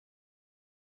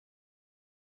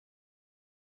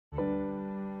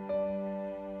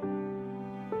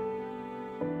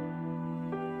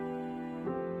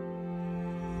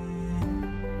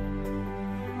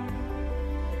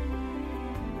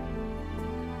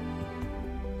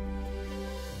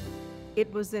It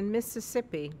was in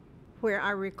Mississippi where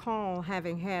I recall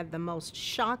having had the most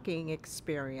shocking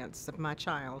experience of my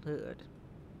childhood.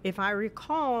 If I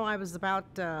recall, I was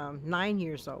about 9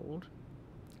 years old,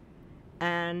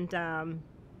 and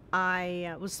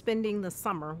I was spending the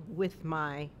summer with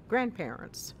my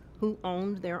grandparents who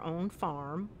owned their own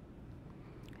farm,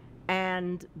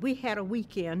 and we had a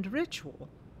weekend ritual.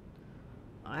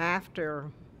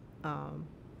 After um,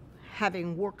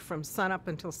 having worked from sunup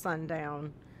until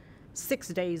sundown 6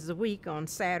 days a week, on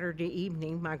Saturday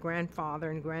evening, my grandfather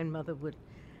and grandmother would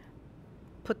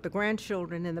put the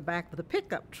grandchildren in the back of the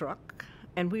pickup truck,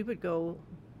 and we would go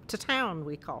to town,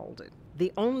 we called it.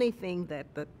 The only thing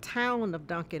that the town of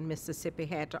Duncan, Mississippi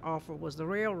had to offer was the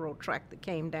railroad track that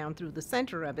came down through the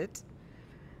center of it,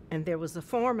 and there was a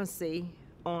pharmacy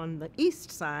on the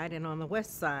east side, and on the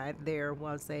west side there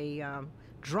was a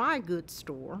dry goods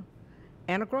store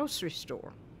and a grocery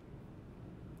store.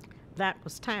 That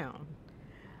was town.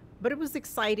 But it was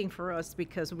exciting for us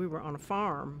because we were on a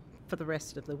farm for the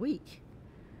rest of the week.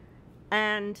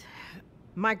 And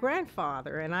my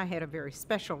grandfather and I had a very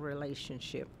special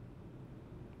relationship.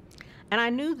 And I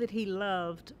knew that he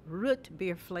loved root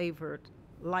beer flavored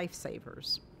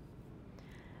lifesavers.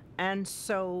 And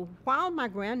so while my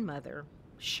grandmother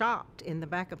shopped in the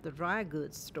back of the dry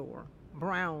goods store,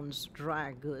 Brown's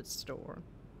dry goods store,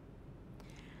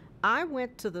 I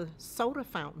went to the soda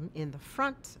fountain in the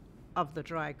front of the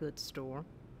dry goods store,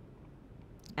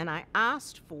 and I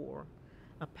asked for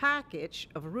a package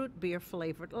of root beer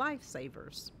flavored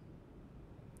lifesavers.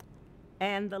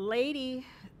 And the lady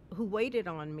who waited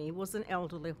on me was an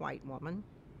elderly white woman,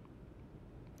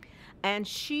 and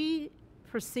she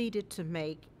proceeded to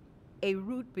make a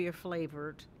root beer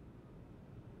flavored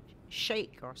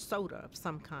shake or soda of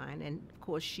some kind. And of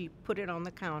course, she put it on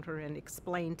the counter and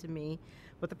explained to me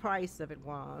what the price of it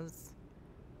was.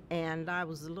 And I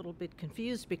was a little bit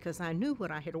confused because I knew what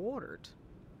I had ordered.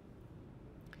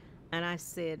 And I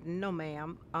said, "No,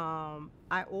 ma'am,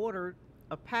 I ordered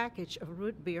a package of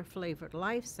root beer flavored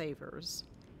lifesavers."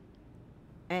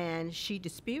 And she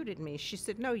disputed me. She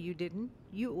said, "No, you didn't.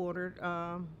 You ordered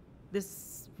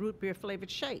this root beer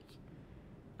flavored shake."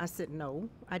 I said, "No,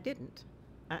 I didn't.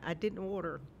 I didn't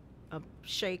order a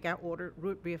shake. I ordered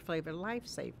root beer flavored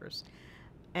lifesavers."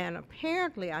 And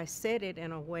apparently I said it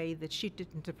in a way that she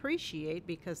didn't appreciate,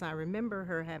 because I remember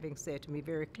her having said to me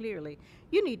very clearly,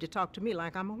 "You need to talk to me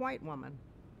like I'm a white woman."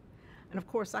 And of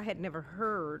course, I had never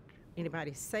heard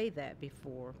anybody say that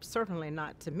before, certainly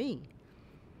not to me.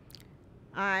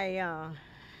 I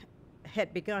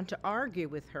had begun to argue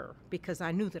with her because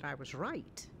I knew that I was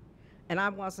right, and I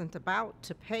wasn't about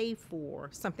to pay for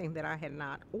something that I had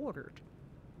not ordered.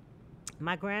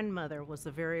 My grandmother was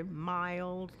a very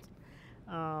mild,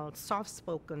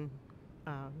 soft-spoken,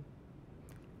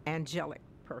 angelic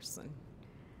person,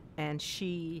 and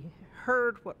she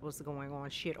heard what was going on.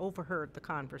 She had overheard the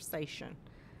conversation,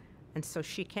 and so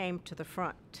she came to the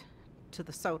front, to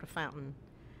the soda fountain,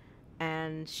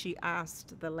 and she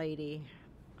asked the lady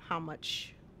how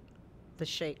much the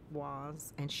shake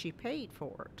was, and she paid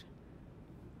for it.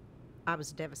 I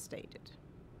was devastated,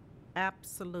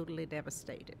 absolutely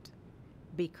devastated,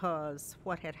 because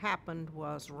what had happened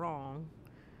was wrong.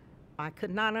 I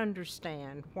could not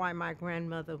understand why my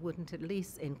grandmother wouldn't at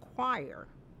least inquire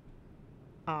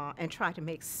and try to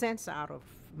make sense out of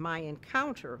my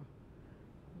encounter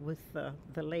with the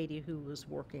lady who was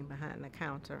working behind the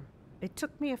counter. It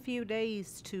took me a few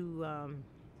days to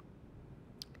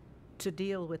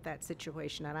deal with that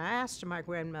situation, and I asked my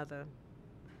grandmother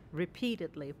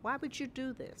repeatedly, "Why would you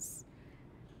do this?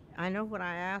 I know what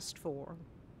I asked for.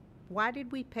 Why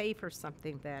did we pay for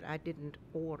something that I didn't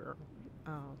order?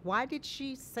 Why did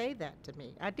she say that to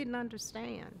me? I didn't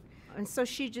understand." And so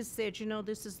she just said,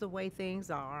 "This is the way things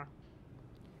are.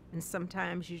 And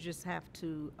sometimes you just have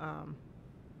to,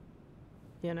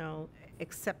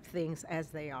 accept things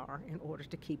as they are in order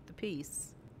to keep the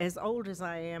peace." As old as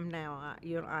I am now,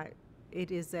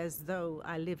 it is as though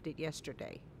I lived it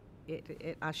yesterday.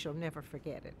 I shall never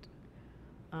forget it.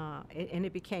 And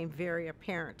it became very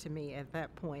apparent to me at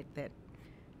that point that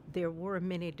there were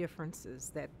many differences,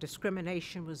 that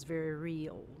discrimination was very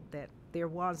real, that there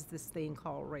was this thing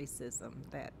called racism,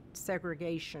 that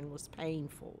segregation was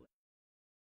painful.